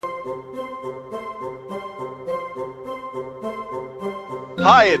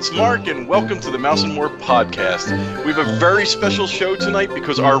Hi, it's Mark, and welcome to the Mouse and More podcast. We have a very special show tonight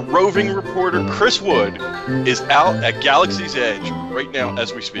because our roving reporter, Chris Wood, is out at Galaxy's Edge right now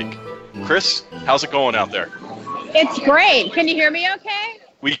as we speak. Chris, how's it going out there? It's great. Can you hear me okay?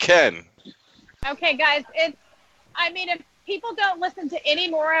 We can. Okay, guys, if people don't listen to any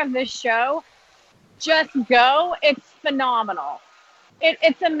more of this show, just go. It's phenomenal.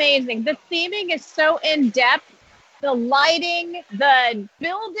 It's amazing. The theming is so in-depth. The lighting, the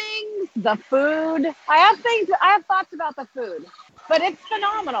buildings, the food. I have thoughts about the food, but it's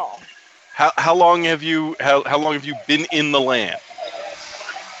phenomenal. How long have you been in the land?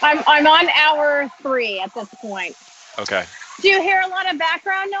 I'm on hour 3 at this point. Okay. Do you hear a lot of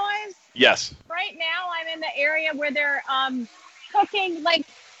background noise? Yes. Right now, I'm in the area where they're cooking. Like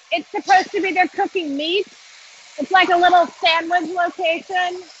it's supposed to be they're cooking meat. It's like a little sandwich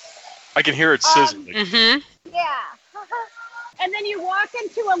location. I can hear it sizzling. Yeah. And then you walk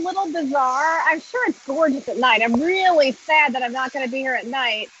into a little bazaar. I'm sure it's gorgeous at night. I'm really sad that I'm not going to be here at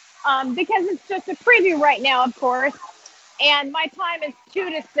night because it's just a preview right now, of course. And my time is 2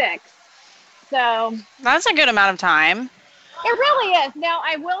 to 6. So that's a good amount of time. It really is. Now,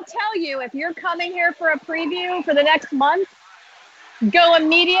 I will tell you, if you're coming here for a preview for the next month, go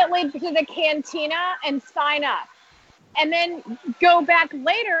immediately to the cantina and sign up. And then go back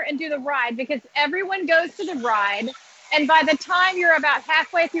later and do the ride because everyone goes to the ride. And by the time you're about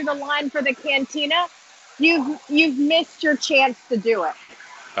halfway through the line for the cantina, you've missed your chance to do it.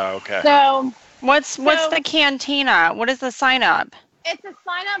 Oh, okay. So what's the cantina? What is the sign up? It's a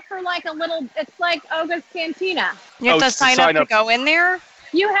sign up for it's like Oga's Cantina. You have to sign up to go in there?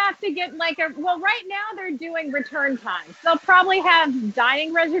 You have to get right now they're doing return times. They'll probably have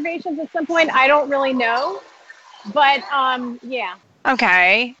dining reservations at some point. I don't really know. But, yeah.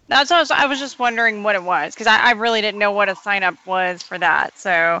 Okay. That's what I was just wondering what it was, because I really didn't know what a sign-up was for that,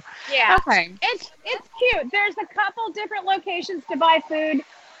 so. Yeah. Okay. It's cute. There's a couple different locations to buy food.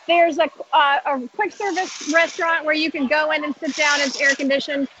 There's a quick service restaurant where you can go in and sit down. It's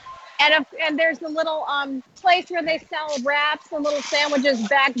air-conditioned. And there's the little place where they sell wraps and little sandwiches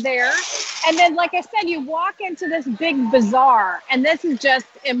back there. And then, like I said, you walk into this big bazaar, and this is just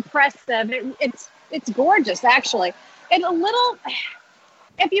impressive. It's gorgeous, actually. And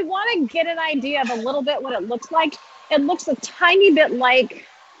if you want to get an idea of a little bit what it looks like, it looks a tiny bit like,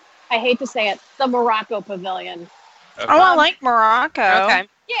 I hate to say it, the Morocco Pavilion. Okay. Oh, I like Morocco. Okay.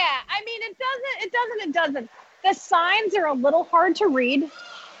 Yeah, I mean, it doesn't. The signs are a little hard to read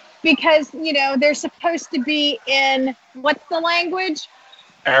because, they're supposed to be in, what's the language?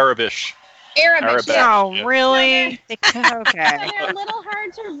 Arabic. Arabic. Oh, really? Okay. So they're a little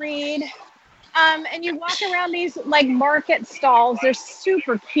hard to read. And you walk around these market stalls. They're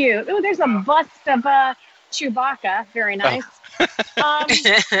super cute. Oh, there's a bust of Chewbacca. Very nice.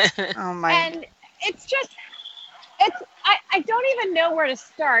 Oh my. And I don't even know where to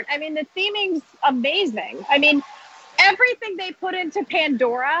start. I mean, the theming's amazing. I mean, everything they put into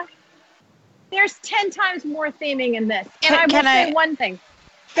Pandora, there's 10 times more theming in this. And I will say one thing.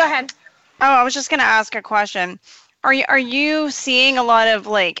 Go ahead. Oh, I was just going to ask a question. Are you seeing a lot of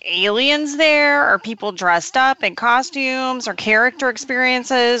aliens there, or people dressed up in costumes, or character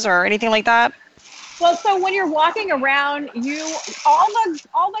experiences, or anything like that? Well, so when you're walking around,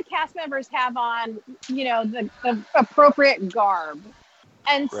 all the cast members have on, the appropriate garb.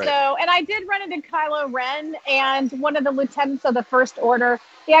 And Right. so, and I did run into Kylo Ren and one of the lieutenants of the First Order.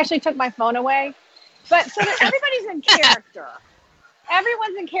 He actually took my phone away. But so everybody's in character.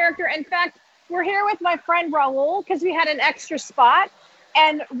 Everyone's in character. In fact, we're here with my friend Raul because we had an extra spot.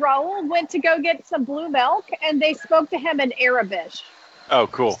 And Raul went to go get some blue milk, and they spoke to him in Arabic. Oh,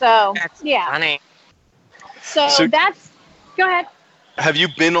 cool. So, That's yeah. funny. So that's, go ahead. Have you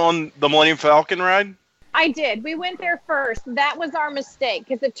been on the Millennium Falcon ride? I did. We went there first. That was our mistake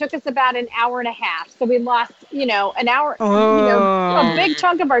because it took us about an hour and a half. So we lost, an hour, a big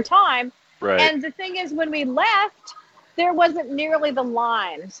chunk of our time. Right. And the thing is, when we left, there wasn't nearly the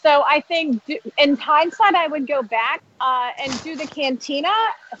line. So I think in hindsight, I would go back and do the cantina,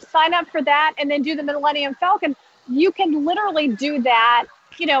 sign up for that, and then do the Millennium Falcon. You can literally do that,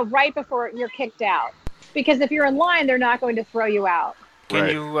 right before you're kicked out. Because if you're in line, they're not going to throw you out. Can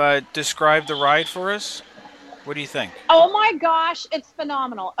you describe the ride for us? What do you think? Oh my gosh, it's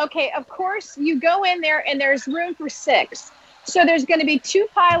phenomenal. Okay, of course, you go in there and there's room for 6. So there's going to be 2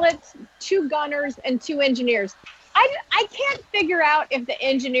 pilots, 2 gunners, and 2 engineers. I can't figure out if the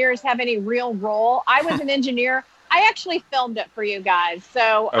engineers have any real role. I was an engineer. I actually filmed it for you guys.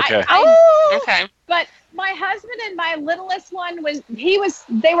 So Okay. Okay. But my husband and my littlest one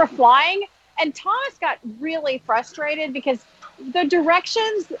they were flying, and Thomas got really frustrated because the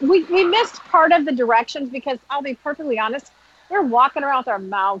directions, we missed part of the directions because I'll be perfectly honest, we're walking around with our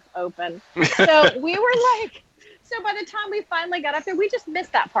mouths open. So we were like, so by the time we finally got up there, we just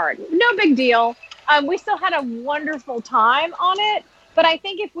missed that part. No big deal. We still had a wonderful time on it, but I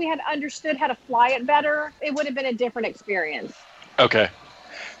think if we had understood how to fly it better, it would have been a different experience. Okay.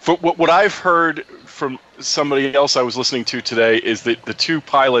 For what I've heard from somebody else I was listening to today is that the two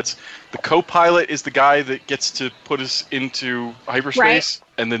pilots, the co-pilot is the guy that gets to put us into hyperspace,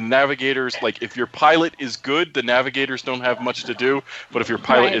 and the navigators, like if your pilot is good, the navigators don't have much to do, but if your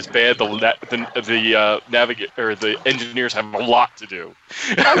pilot is bad, the engineers have a lot to do.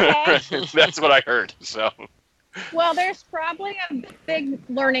 Okay. That's what I heard. So. Well, there's probably a big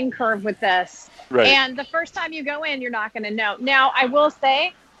learning curve with this. Right. And the first time you go in, you're not going to know. Now, I will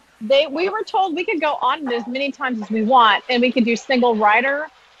say, we were told we could go on it as many times as we want, and we could do single rider.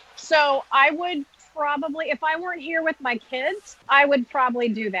 So I would probably, if I weren't here with my kids, I would probably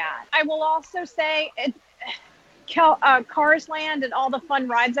do that. I will also say, Cars Land and all the fun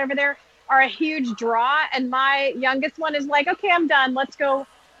rides over there are a huge draw. And my youngest one is like, okay, I'm done. Let's go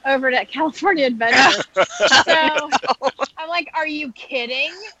over to California Adventure. So I'm like, are you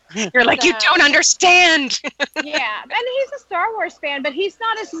kidding? You're like, you don't understand. Yeah, and he's a Star Wars fan, but he's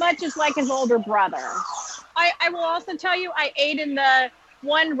not as much as like his older brother. I will also tell you, I ate in the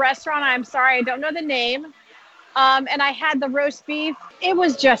one restaurant, I'm sorry, I don't know the name, and I had the roast beef. It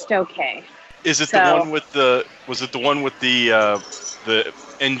was just okay. Is it the one with the? Was it the one with the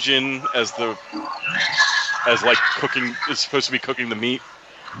engine as like cooking? Is supposed to be cooking the meat?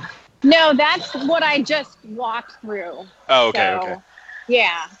 No, that's what I just walked through. Oh, okay, okay.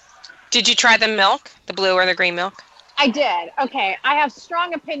 Yeah. Did you try the milk, the blue or the green milk? I did. Okay, I have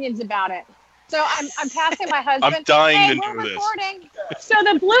strong opinions about it. So I'm passing my husband. I'm dying to we're know this. recording. So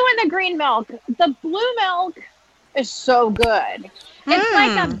the blue and the green milk. The blue milk is so good. It's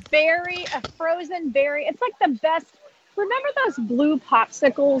like a frozen berry. It's like the best. Remember those blue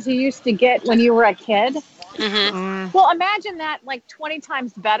popsicles you used to get when you were a kid? Mm-hmm. Well, imagine that like 20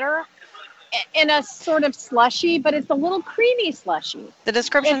 times better in a sort of slushy, but it's a little creamy slushy. The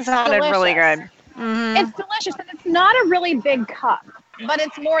description sounded really good. Mm-hmm. It's delicious, and it's not a really big cup, but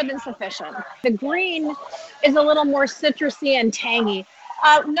it's more than sufficient. The green is a little more citrusy and tangy.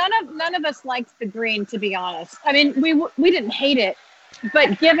 None of us liked the green, to be honest. I mean, we didn't hate it,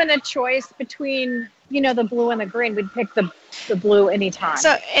 but given a choice between the blue and the green, we'd pick the blue anytime.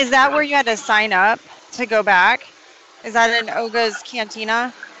 So is that where you had to sign up to go back? Is that in Oga's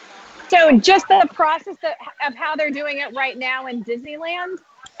Cantina? So just the process of how they're doing it right now in Disneyland,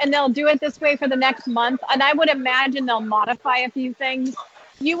 and they'll do it this way for the next month. And I would imagine they'll modify a few things.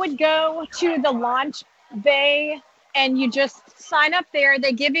 You would go to the launch bay and you just sign up there.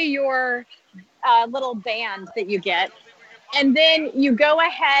 They give you your little band that you get. And then you go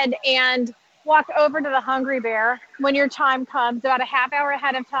ahead and walk over to the Hungry Bear when your time comes, about a half hour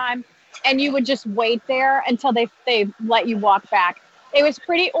ahead of time. And you would just wait there until they let you walk back. It was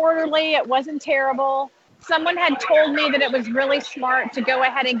pretty orderly. It wasn't terrible. Someone had told me that it was really smart to go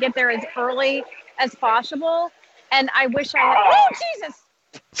ahead and get there as early as possible. And I wish I had. Oh, Jesus!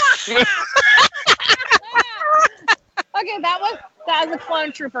 Okay, that was a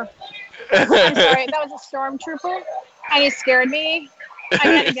clone trooper. I'm sorry, that was a stormtrooper. And he scared me. I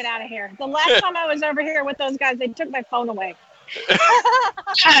had to get out of here. The last time I was over here with those guys, they took my phone away.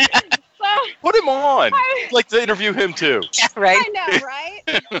 Put him on. I'd like to interview him too. Yeah, right. I know,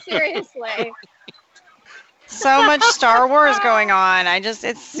 right? Seriously. So much Star Wars going on.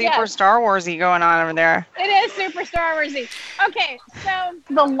 It's super Star Warsy going on over there. It is super Star Warsy. Okay, so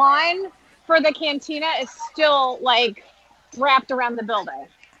the line for the cantina is still like wrapped around the building,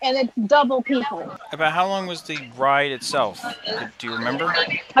 and it's double people. About how long was the ride itself? Do you remember?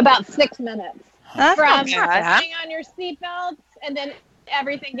 About 6 minutes. That's From not bad. putting on your seatbelts and then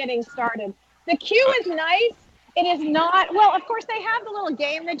everything getting started. The queue is nice. It is not, well, of course they have the little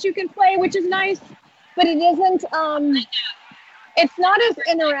game that you can play, which is nice, but it isn't, it's not as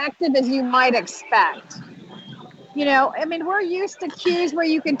interactive as you might expect. I mean, we're used to queues where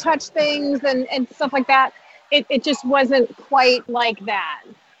you can touch things and stuff like that. It just wasn't quite like that.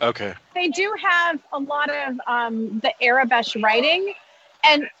 Okay. They do have a lot of the Arabic writing,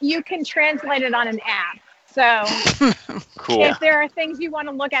 and you can translate it on an app. So Cool. if there are things you want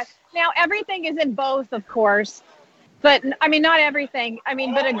to look at. Now, everything is in both, of course. But, I mean, not everything. I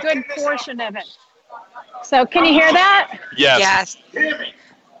mean, but a good portion of it. So can you hear that? Yes. Yes.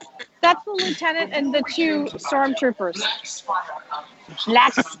 That's the lieutenant and the 2 stormtroopers.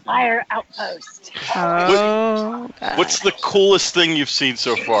 Black Spire Outpost. Oh. What's the coolest thing you've seen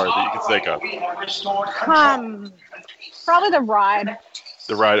so far that you can think of? Probably the ride.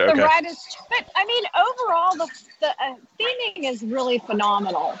 The ride, okay. The ride is, but I mean, overall, the theming is really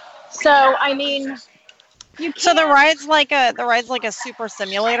phenomenal. So I mean, you can't. So the ride's like a super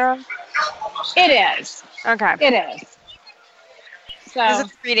simulator. It is. Okay. It is. So. Is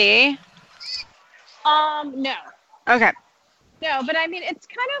it 3D? No. Okay. No, but I mean, it's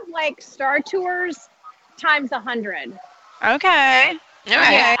kind of like Star Tours times 100. Okay.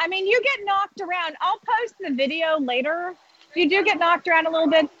 Yeah, I mean, you get knocked around. I'll post the video later. You do get knocked around a little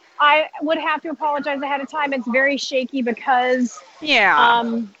bit. I would have to apologize ahead of time. It's very shaky because. Yeah.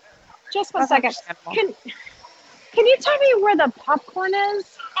 Just one That's second. understandable. Can you tell me where the popcorn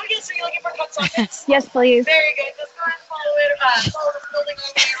is? Oh, yes, are you looking for cut sockets? Yes, please. Very good. Just go ahead and follow this building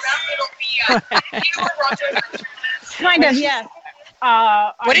all the way around. It'll be, you or Roger. Kind of, yes.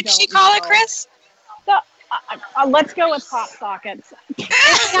 What did she call it, Chris? Let's go with pop sockets. It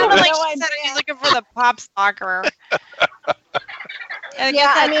sounded like No she said idea. she's looking for the pop stalker.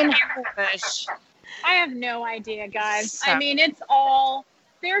 Yeah, I mean, Fish. I have no idea, guys. So- I mean,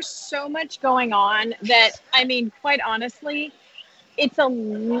 there's so much going on that, I mean, quite honestly, it's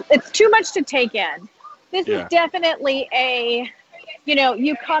too much to take in. This is definitely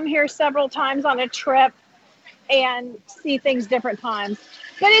you come here several times on a trip and see things different times.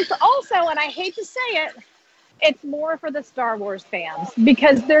 But it's also, and I hate to say it, it's more for the Star Wars fans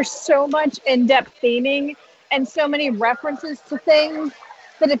because there's so much in-depth theming and so many references to things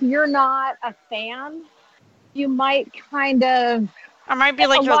that if you're not a fan, you might kind of... I might be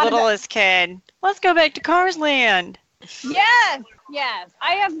like your littlest kid. Let's go back to Cars Land. Yes.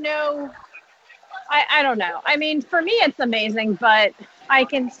 I have I don't know. I mean, for me, it's amazing, but I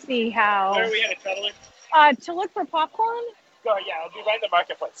can see how... Where are we at, Traveler? To look for popcorn? Go, yeah, I'll be right in the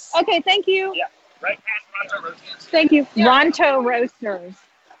marketplace. Okay, thank you. Yeah, right past Ronto Roasters. Thank you. Ronto Roasters.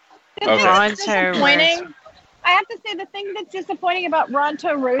 The thing that's Ronto disappointing, I have to say the thing that's disappointing about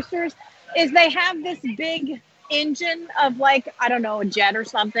Ronto Roasters is they have this big engine of like, I don't know, a jet or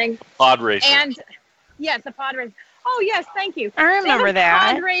something. Pod racer. And yes, a pod racer. Oh yes, thank you. I remember they have a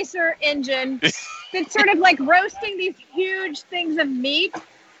that. pod racer engine that's sort of like roasting these huge things of meat,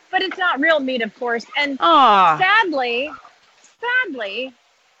 but it's not real meat, of course. And Aw. sadly,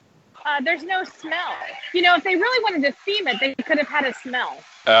 there's no smell. You know, if they really wanted to theme it, they could have had a smell.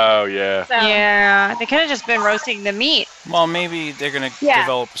 Oh, yeah. So, Yeah, they could have just been roasting the meat. Well, maybe they're gonna Yeah.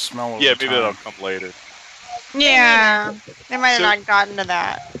 develop a smell over Yeah, maybe time. that'll come later. Yeah, they might have So- not gotten to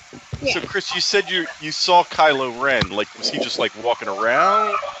that. Yeah. So, Chris, you said you saw Kylo Ren. Like, was he just, like, walking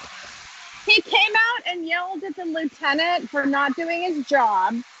around? He came out and yelled at the lieutenant for not doing his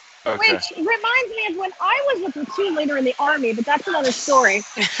job, Okay. which reminds me of when I was a platoon leader in the Army, but that's another story.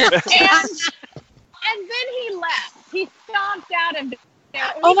 and then he left. He stomped out of there.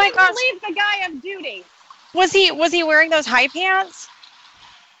 Oh my gosh. Leave the guy on duty. Was he wearing those high pants?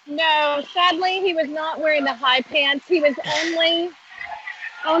 No, sadly, he was not wearing the high pants. He was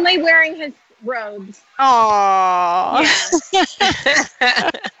only wearing his robes. Aww.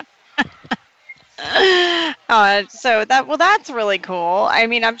 So that's really cool. I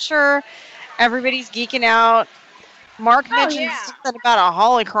mean, I'm sure everybody's geeking out. Mark mentioned yeah. something about a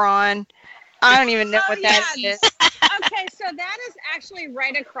holocron. I don't even know Oh, what that yeah. is. Okay, so that is actually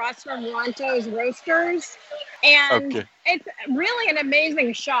right across from Ronto's Roasters, and Okay. it's really an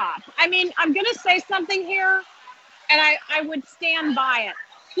amazing shop. I mean, I'm going to say something here, and I would stand by it.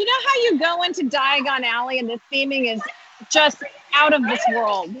 You know how you go into Diagon Alley and the theming is just out of this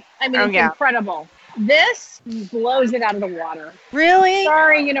world? I mean, Oh, it's yeah. incredible. This blows it out of the water. Really?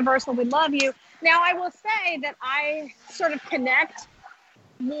 Sorry, Universal, we love you. Now, I will say that I sort of connect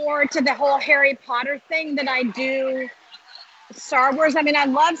more to the whole Harry Potter thing than I do Star Wars. I mean, I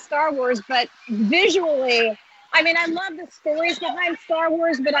love Star Wars, but visually, I mean, I love the stories behind Star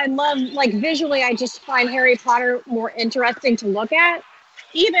Wars, but I love, like, visually, I just find Harry Potter more interesting to look at.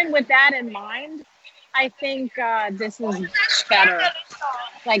 Even with that in mind, I think this is better,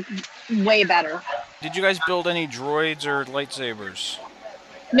 like, way better. Did you guys build any droids or lightsabers?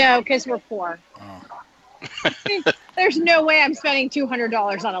 No, because we're poor. Oh. There's no way I'm spending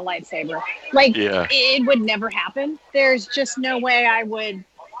 $200 on a lightsaber. Like, Yeah. it would never happen. There's just no way I would.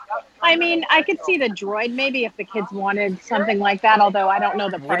 I mean, I could see the droid maybe if the kids wanted something like that, although I don't know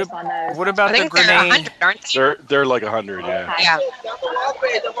the price on those. What I about the think they're grenade? 100, aren't they? They're like 100, yeah. Yeah.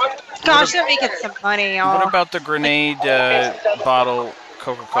 Gosh, they're making some money, y'all. What about the grenade bottle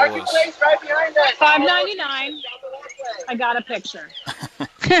Coca-Colas? Marketplace right behind that. $5.99. I got a picture.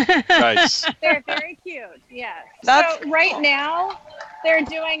 Nice. They're very cute. Yes. That's So right now, they're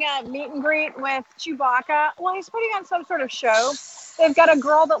doing a meet and greet with Chewbacca. Well, he's putting on some sort of show. They've got a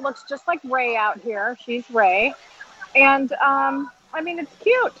girl that looks just like Rey out here. She's Rey, and I mean, it's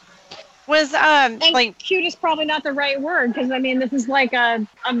cute. Was And like cute is probably not the right word because I mean, this is like a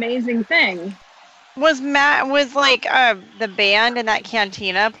amazing thing. was like the band in that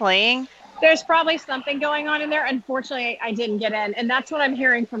cantina playing? There's probably something going on in there. Unfortunately, I didn't get in, and that's what I'm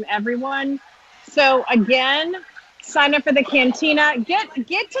hearing from everyone. So again, sign up for the cantina. Get to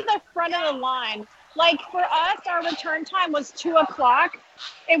the front of the line. Like for us, our return time was 2:00.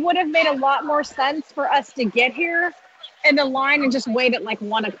 It would have made a lot more sense for us to get here in the line and just wait at like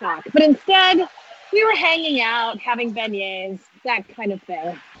 1:00. But instead, we were hanging out, having beignets, that kind of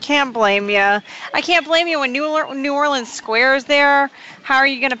thing. Can't blame you. I can't blame you when New Orleans Square is there. How are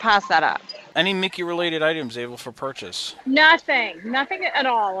you going to pass that up? Any Mickey-related items able for purchase? Nothing at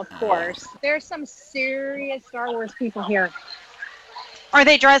all, of course. There's some serious Star Wars people here. Are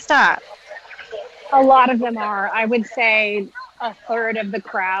they dressed up? A lot of them are. I would say a third of the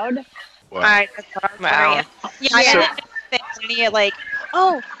crowd. Wow. Wow. Yeah, I So- didn't think any like,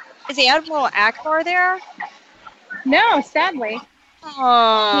 oh, is the Admiral Akbar there? No, sadly,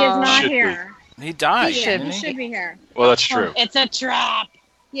 Oh, he is not Should be. here. He died, He didn't should be here. Well, that's true. It's a trap.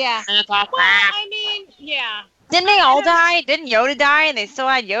 Yeah. Well, I mean, yeah. Didn't they all die? Didn't Yoda die? And they still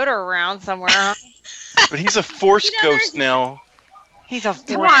had Yoda around somewhere. But he's a Force You know, ghost now. He's a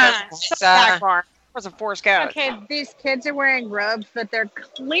Come force on. ghost. So Akbar was a force ghost. Okay, these kids are wearing robes, but they're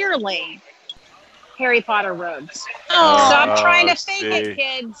clearly Harry Potter robes. Oh, Stop trying to fake see. it,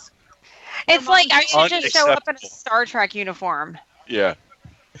 kids. it's like I should just show up in a Unacceptable. Star Trek uniform. Yeah.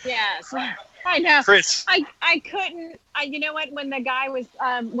 Yes. I know. Chris. I couldn't. You know what? When the guy was,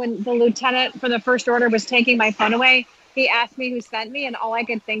 when the lieutenant for the First Order was taking my phone away, he asked me who sent me, and all I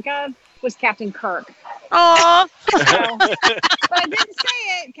could think of was Captain Kirk. Oh, So, but I didn't say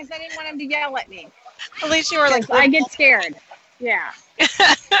it because I didn't want him to yell at me. at least you were like, 'Cause I get scared. Yeah.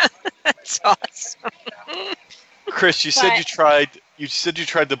 that's awesome. Chris, you said But- you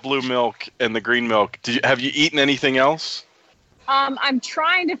tried the blue milk and the green milk. Have you eaten anything else? I'm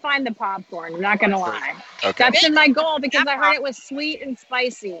trying to find the popcorn. I'm not gonna lie. Okay. That's been my goal because I heard it was sweet and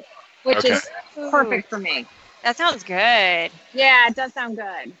spicy, which Okay. is perfect for me. That sounds good. Yeah, it does sound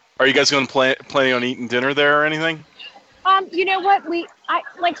good. Are you guys going to planning on eating dinner there or anything? You know what?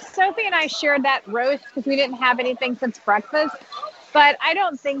 Like Sophie and I shared that roast because we didn't have anything since breakfast. But I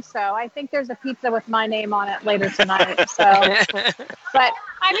don't think so. I think there's a pizza with my name on it later tonight. So, but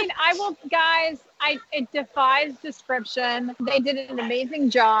I mean, I will, guys. It defies description. They did an amazing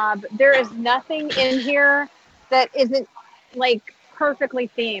job. There is nothing in here that isn't like perfectly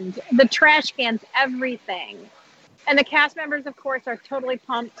themed. The trash cans, everything. And the cast members, of course, are totally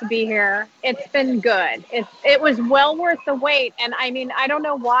pumped to be here. It's been good. It was well worth the wait. And I mean, I don't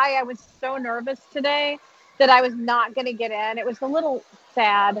know why I was so nervous today that I was not going to get in. It was a little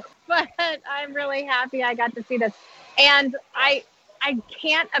sad, but I'm really happy I got to see this. And I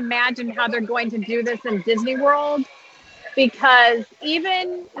can't imagine how they're going to do this in Disney World, because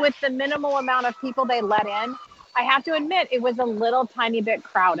even with the minimal amount of people they let in, I have to admit it was a little tiny bit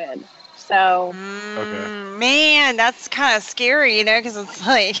crowded. So, Man, that's kind of scary, you know, because it's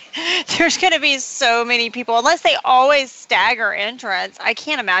like there's going to be so many people, unless they always stagger entrance. I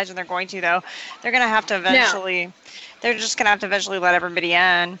can't imagine they're going to, though. They're going to have to eventually, they're just going to have to eventually let everybody in.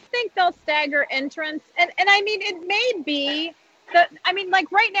 I think they'll stagger entrance. And I mean, it may be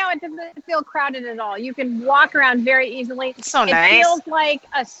like right now it doesn't feel crowded at all. You can walk around very easily. It's so It nice. feels like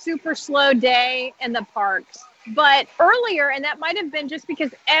a super slow day in the parks. But earlier, and that might have been just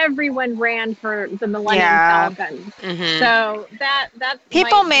because everyone ran for the Millennium Falcon. So that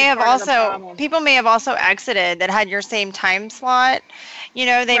People might may be have part of the also problem. exited that had your same time slot. You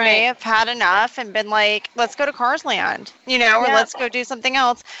know, they may Right. have had enough and been like, let's go to Cars Land, you know, or Yeah. let's go do something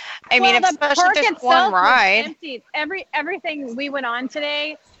else. I mean, Well, the especially park if there's itself one was ride. empty. Everything we went on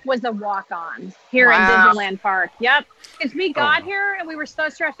today was a walk-on here Wow. in Disneyland Park. Yep. Because we got here and we were so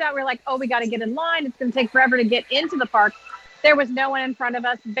stressed out. We were like, oh, we got to get in line. It's going to take forever to get into the park. There was no one in front of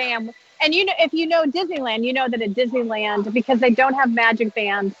us. Bam. And you know, if you know Disneyland, you know that at Disneyland, because they don't have magic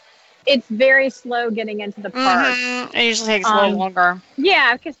bands, it's very slow getting into the park. It usually takes a little longer.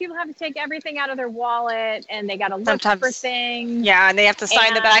 Yeah, because people have to take everything out of their wallet and they got to look for Sometimes- things. Yeah, and they have to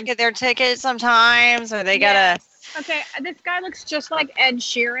sign the back And- of their ticket sometimes, or they gotta. Okay, this guy looks just like Ed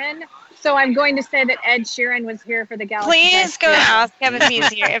Sheeran, so I'm going to say that Ed Sheeran was here for the Galaxy. Please go Fest. ask him if he's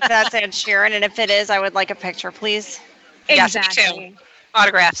here, if that's Ed Sheeran, and if it is, I would like a picture, please. Exactly.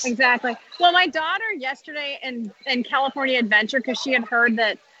 autographs. Exactly. Well, my daughter yesterday in California Adventure, because she had heard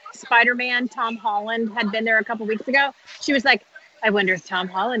that Spider-Man Tom Holland had been there a couple weeks ago, she was like, I wonder if Tom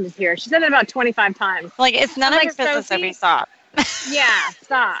Holland is here. She said it about 25 times. Like, it's none of your business, Sophie, stop. Yeah,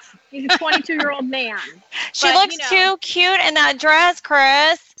 stop. He's a 22-year-old man. She looks too cute in that dress,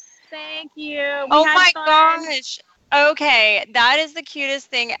 Chris. Thank you. Oh my gosh. Okay, that is the cutest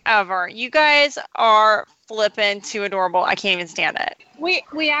thing ever. You guys are flippin' too adorable. I can't even stand it.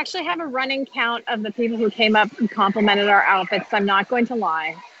 We actually have a running count of the people who came up and complimented our outfits. I'm not going to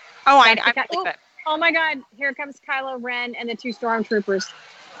lie. Oh, I believe it. Oh my God, here comes Kylo Ren and the 2 stormtroopers.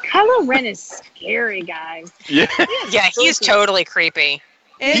 Kylo Ren is scary, guys. Yeah. Yeah, he's totally creepy.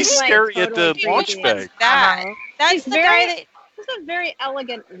 He's scary at the launch bay. That's the guy that... This is a very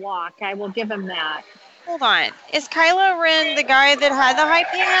elegant walk. I will give him that. Hold on. Is Kylo Ren the guy that had the high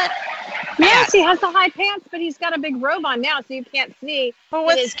pants? Yes, he has the high pants, but he's got a big robe on now, so you can't see but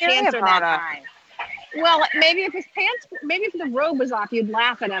what's his scary pants are about that high. Well, maybe if the robe was off, you'd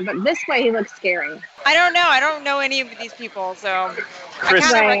laugh at him, but this way he looks scary. I don't know. I don't know any of these people, so Chris,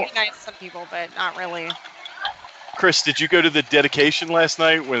 I kind of recognize some people, but not really. Chris, did you go to the dedication last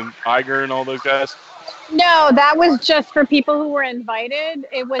night with Iger and all those guys? No, that was just for people who were invited.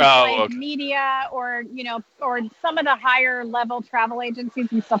 It was okay. Media or some of the higher level travel agencies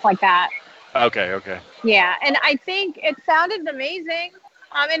and stuff like that. Okay. Yeah, and I think it sounded amazing.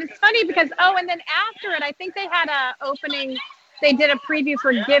 And it's funny because, and then after it, I think they had they did a preview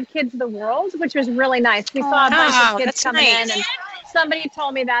for Give Kids the World, which was really nice. We saw a bunch of kids coming in, and somebody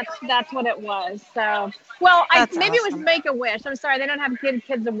told me that's what it was. So, well, maybe it was Make-A-Wish. I'm sorry, they don't have Give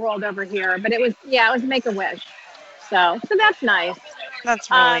Kids the World over here, but it was Make-A-Wish. So that's nice.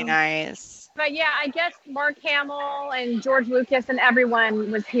 That's really nice. But yeah, I guess Mark Hamill and George Lucas and everyone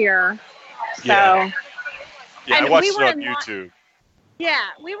was here. So, yeah, I watched it on YouTube. Yeah,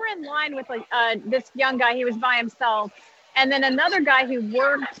 we were in line with this young guy. He was by himself. And then another guy who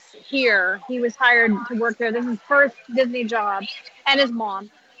works here. He was hired to work there. This is his first Disney job. And his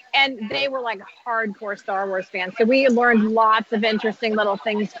mom. And they were like hardcore Star Wars fans. So we learned lots of interesting little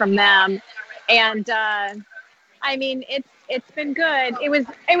things from them. And, I mean, it's been good. It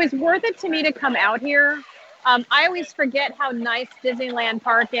was worth it to me to come out here. I always forget how nice Disneyland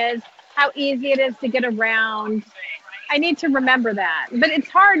Park is, how easy it is to get around. I need to remember that. But it's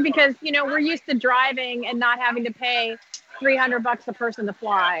hard because, we're used to driving and not having to pay $300 a person to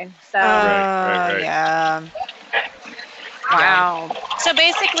fly. So right. Yeah. Wow. So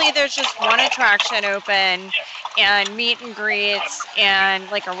basically there's just one attraction open and meet and greets and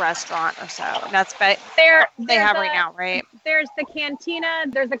like a restaurant or so. And that's they have right now, right? There's the cantina,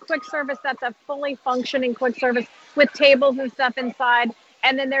 there's a quick service that's a fully functioning quick service with tables and stuff inside.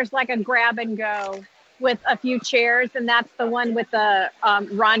 And then there's like a grab and go with a few chairs, and that's the one with the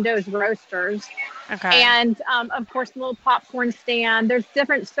Rondo's Roasters. Okay. And, of course, the little popcorn stand. There's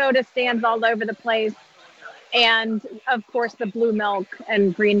different soda stands all over the place. And, of course, the blue milk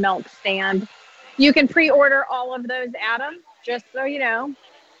and green milk stand. You can pre-order all of those, Adam, just so you know.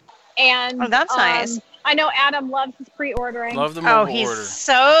 And that's nice. I know Adam loves his pre-ordering. Love the mobile order. He's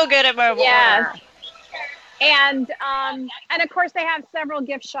so good at mobile order. And, of course, they have several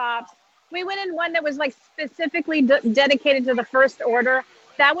gift shops. We went in one that was like specifically dedicated to the first order.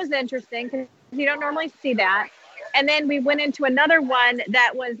 That was interesting because you don't normally see that. And then we went into another one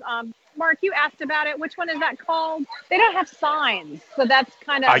that was, Mark, you asked about it. Which one is that called? They don't have signs, so that's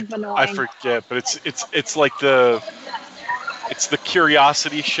kind of annoying. I forget, but it's like the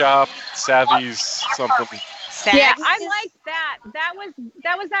curiosity shop, Savvy's something. Yeah, I liked that.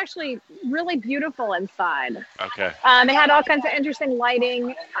 That was actually really beautiful inside. Okay. It had all kinds of interesting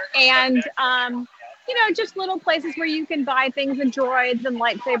lighting and, just little places where you can buy things and droids and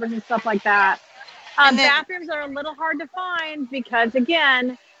lightsabers and stuff like that. Bathrooms are a little hard to find because,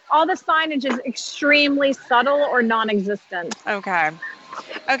 again, all the signage is extremely subtle or non-existent.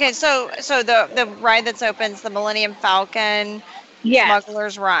 Okay, so the ride that's open is the Millennium Falcon,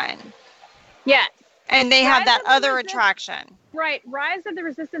 Smuggler's Run. Yes. And they have that other attraction. Right. Rise of the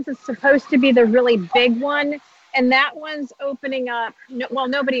Resistance is supposed to be the really big one. And that one's opening up. Well,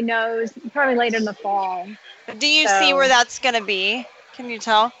 nobody knows. Probably later in the fall. Do you see where that's going to be? Can you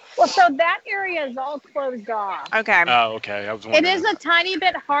tell? Well, so that area is all closed off. Okay. Oh, okay. I was wondering. It is a tiny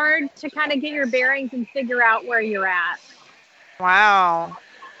bit hard to kind of get your bearings and figure out where you're at. Wow.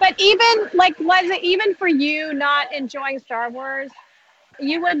 But even, like, Liza, even for you not enjoying Star Wars,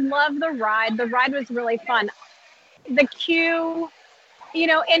 you would love the ride. The ride was really fun. The queue,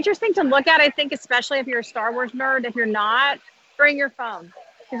 interesting to look at, I think, especially if you're a Star Wars nerd. If you're not, bring your phone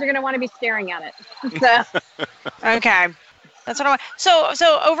because you're going to want to be staring at it. So. Okay. That's what I want.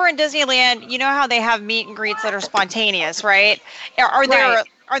 So over in Disneyland, you know how they have meet and greets that are spontaneous, right?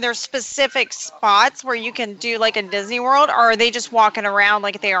 Are there specific spots where you can do like in Disney World, or are they just walking around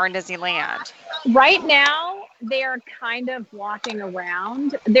like they are in Disneyland? Right now, they are kind of walking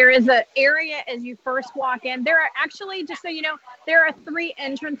around. There is an area as you first walk in. There are actually, just so you know, there are 3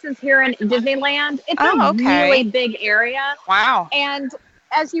 entrances here in Disneyland. It's a really big area. Wow. And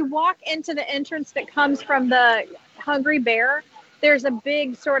as you walk into the entrance that comes from the Hungry Bear, there's a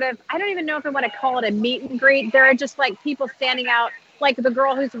big sort of, I don't even know if I want to call it a meet and greet. There are just like people standing out, like the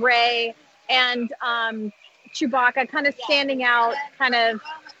girl who's Ray and Chewbacca kind of standing out, kind of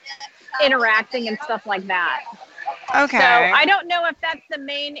interacting and stuff like that. Okay. So I don't know if that's the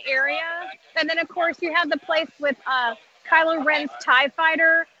main area. And then, of course, you have the place with Kylo Ren's TIE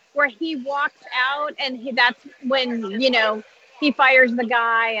Fighter where he walks out and that's when, you know, he fires the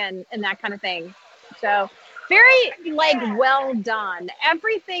guy and that kind of thing. So very, like, well done.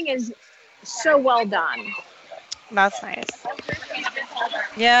 Everything is so well done. That's nice.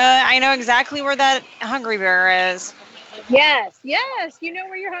 Yeah, I know exactly where that Hungry Bear is. Yes, you know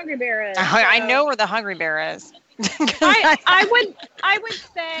where your Hungry Bear is. I know where the Hungry Bear is. I would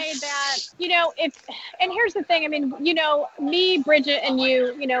say that, you know, and here's the thing, I mean, you know, me, Bridget, and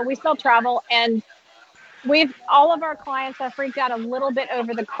you know, we still travel, and all of our clients have freaked out a little bit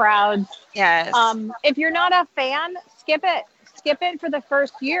over the crowds. Yes. If you're not a fan, skip it for the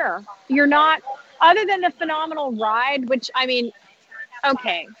first year. You're not, other than the phenomenal ride, which, I mean,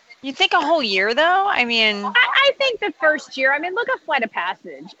 okay. You think a whole year, though? I mean, I think the first year. I mean, look at Flight of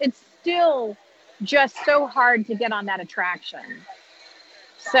Passage. It's still just so hard to get on that attraction.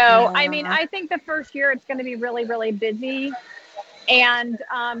 So, I mean, I think the first year it's going to be really, really busy. And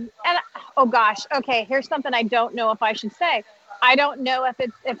oh gosh, okay, here's something I don't know if I should say. I don't know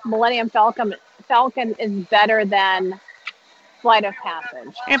if Millennium Falcon is better than Flight of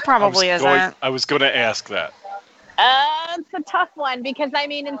Passage. It probably isn't. I was going to ask that. It's a tough one because, I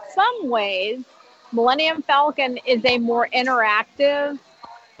mean, in some ways, Millennium Falcon is a more interactive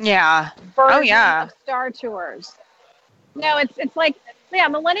version of Star Tours. No, it's like, yeah,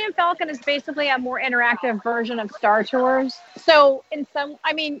 Millennium Falcon is basically a more interactive version of Star Tours. So in some,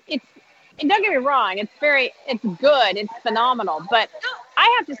 I mean, and don't get me wrong, it's good, it's phenomenal, but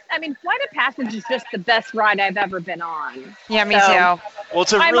Flight of Passage is just the best ride I've ever been on. Yeah, me too. Well,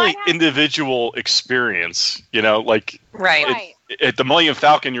 it's a really individual experience, you know, like right. At the Millennium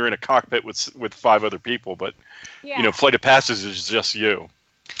Falcon, you're in a cockpit with 5 other people, but you know, Flight of Passage is just you.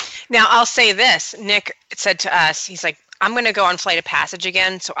 Now, I'll say this. Nick said to us, he's like, I'm going to go on Flight of Passage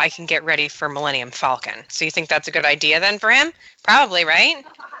again so I can get ready for Millennium Falcon. So you think that's a good idea then for him? Probably, right?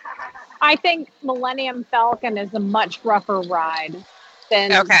 I think Millennium Falcon is a much rougher ride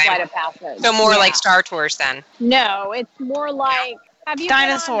than Flight of Passage. So more like Star Tours then? No, it's more like, have you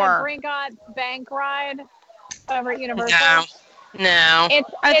Dinosaur. been on the Gringotts Bank ride over at Universal? No.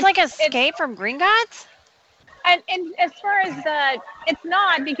 It's like Escape from Gringotts? And as far as it's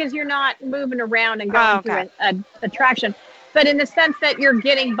not, because you're not moving around and going through an attraction, but in the sense that you're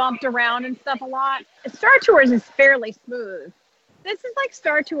getting bumped around and stuff a lot. Star Tours is fairly smooth. This is like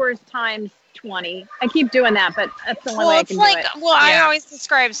Star Tours times 20. I keep doing that, but that's the only way I can do it. Well, I always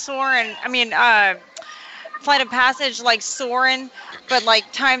describe Soarin', Flight of Passage like Soarin', but like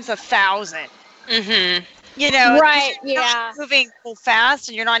times 1,000. Mm-hmm. You know, right? You're not moving so fast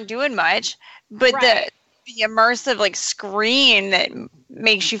and you're not doing much, but the immersive like screen that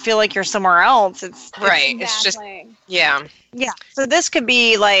makes you feel like you're somewhere else. It's right. Exactly. It's just yeah. So this could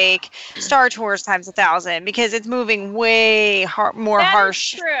be like Star Tours times 1,000 because it's moving way more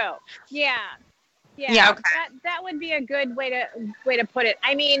harsh. That's true. Yeah. Okay. That would be a good way to put it.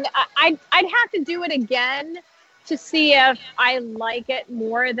 I mean, I'd have to do it again to see if I like it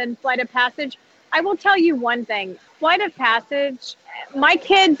more than Flight of Passage. I will tell you one thing. Flight of Passage, my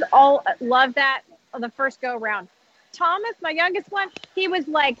kids all love that on the first go around. Thomas, my youngest one, he was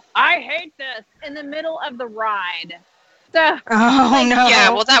like, I hate this in the middle of the ride. So, no. Yeah,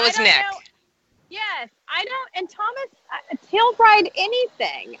 well, that was Nick. Yes, I don't. And Thomas, he'll ride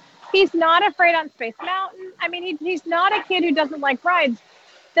anything. He's not afraid on Space Mountain. I mean, he's not a kid who doesn't like rides.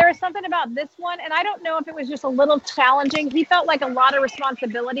 There is something about this one, and I don't know if it was just a little challenging. He felt like a lot of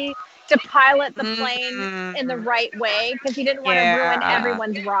responsibility to pilot the plane in the right way because he didn't want to ruin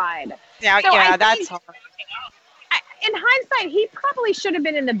everyone's ride. Yeah, that's hard. In hindsight, he probably should have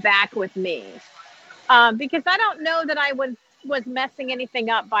been in the back with me because I don't know that I was messing anything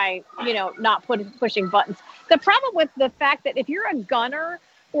up by, not pushing buttons. The problem with the fact that if you're a gunner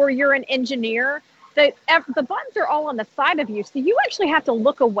or you're an engineer, the buttons are all on the side of you. So you actually have to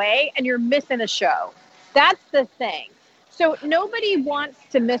look away and you're missing the show. That's the thing. So nobody wants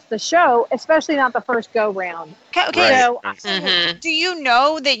to miss the show, especially not the first go round. Okay. Right. So, do you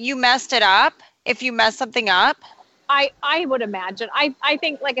know that you messed it up? If you mess something up? I would imagine. I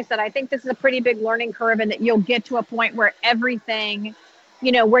think, like I said, I think this is a pretty big learning curve, and that you'll get to a point where everything,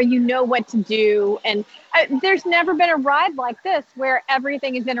 where you know what to do. And there's never been a ride like this where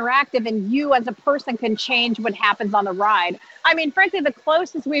everything is interactive and you as a person can change what happens on the ride. I mean, frankly, the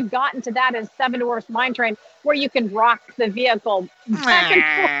closest we've gotten to that is Seven Dwarfs Mine Train, where you can rock the vehicle back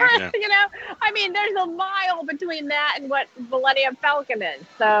and forth, I mean, there's a mile between that and what Millennium Falcon is.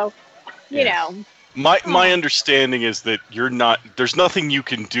 So, you know. My understanding is that there's nothing you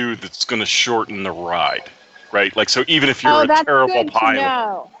can do that's going to shorten the ride, right? Like, so even if you're a terrible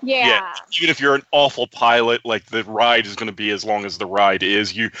pilot, even if you're an awful pilot, like the ride is going to be as long as the ride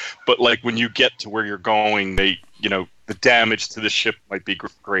is. But like when you get to where you're going, the damage to the ship might be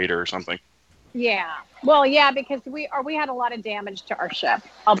greater or something. Yeah. Well, yeah, because we had a lot of damage to our ship.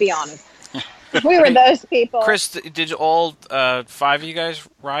 I'll be honest. We were those people. Chris, did all 5 of you guys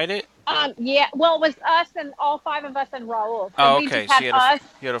ride it? Yeah. Well, it was us and all 5 of us and Raul. So oh, okay. So you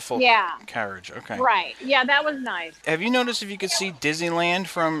had a full carriage. Okay. Right. Yeah, that was nice. Have you noticed if you could see Disneyland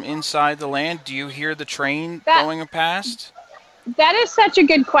from inside the land? Do you hear the train going past? That is such a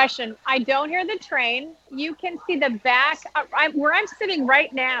good question. I don't hear the train. You can see the back. Where I'm sitting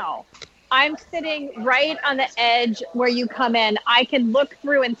right now, I'm sitting right on the edge where you come in. I can look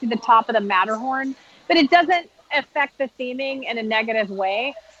through and see the top of the Matterhorn, but it doesn't affect the theming in a negative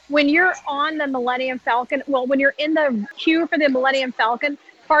way. When you're on the Millennium Falcon, when you're in the queue for the Millennium Falcon,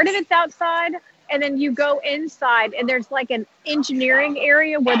 part of it's outside, and then you go inside, and there's like an engineering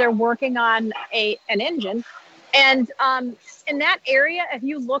area where they're working on an engine. And in that area, if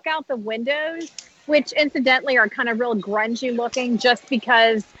you look out the windows, which incidentally are kind of real grungy looking just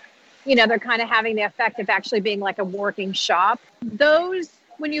because, they're kind of having the effect of actually being like a working shop.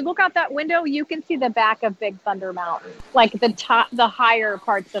 When you look out that window, you can see the back of Big Thunder Mountain, like the higher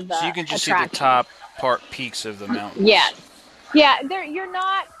parts of the So you can just attraction. see the top peaks of the mountain. Yes. Yeah,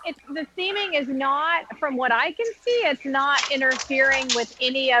 the theming is not, from what I can see, it's not interfering with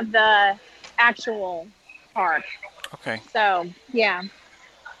any of the actual park. Okay. So, yeah.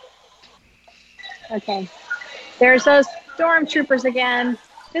 Okay. There's those stormtroopers again.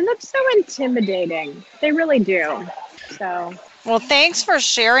 They look so intimidating. They really do. So. Well, thanks for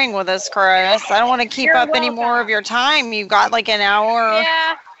sharing with us, Chris. I don't want to keep up any more of your time. You've got like an hour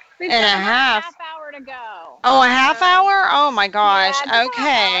and a half. Half hour to go. Oh, a half hour? Oh my gosh. Yeah,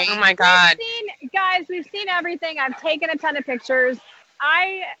 okay. Oh my God. We've seen everything. I've taken a ton of pictures.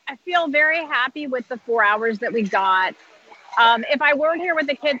 I feel very happy with the 4 hours that we got. If I weren't here with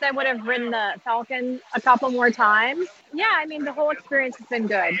the kids, I would have ridden the Falcon a couple more times. Yeah, I mean, the whole experience has been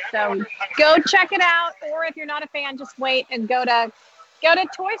good. So go check it out. Or if you're not a fan, just wait and go to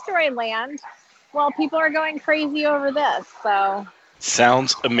Toy Story Land while people are going crazy over this. So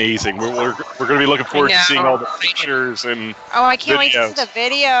sounds amazing. We're going to be looking forward to seeing all the pictures and I can't wait to see the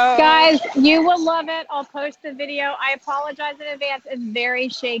video. Guys, you will love it. I'll post the video. I apologize in advance. It's very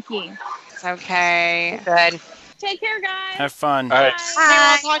shaky. It's okay. Good. Take care, guys. Have fun. All right.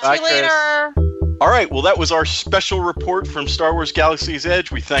 Bye. I'll talk to you Chris. later. All right, well, that was our special report from Star Wars Galaxy's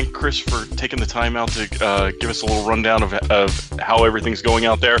Edge. We thank Chris for taking the time out to give us a little rundown of how everything's going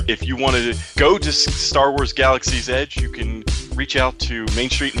out there. If you want to go to Star Wars Galaxy's Edge, you can reach out to Main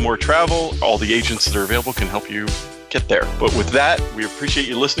Street and More Travel. All the agents that are available can help you get there. But with that, we appreciate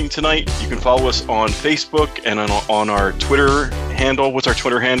you listening tonight. You can follow us on Facebook and on our Twitter handle. What's our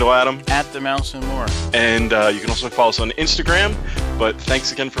Twitter handle, Adam? At the Mouse and More. And you can also follow us on Instagram. But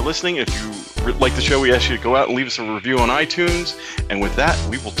thanks again for listening. If you like the show, we ask you to go out and leave us a review on iTunes. And with that,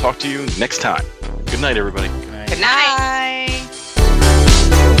 we will talk to you next time. Good night, everybody. Good night. Good night. Bye.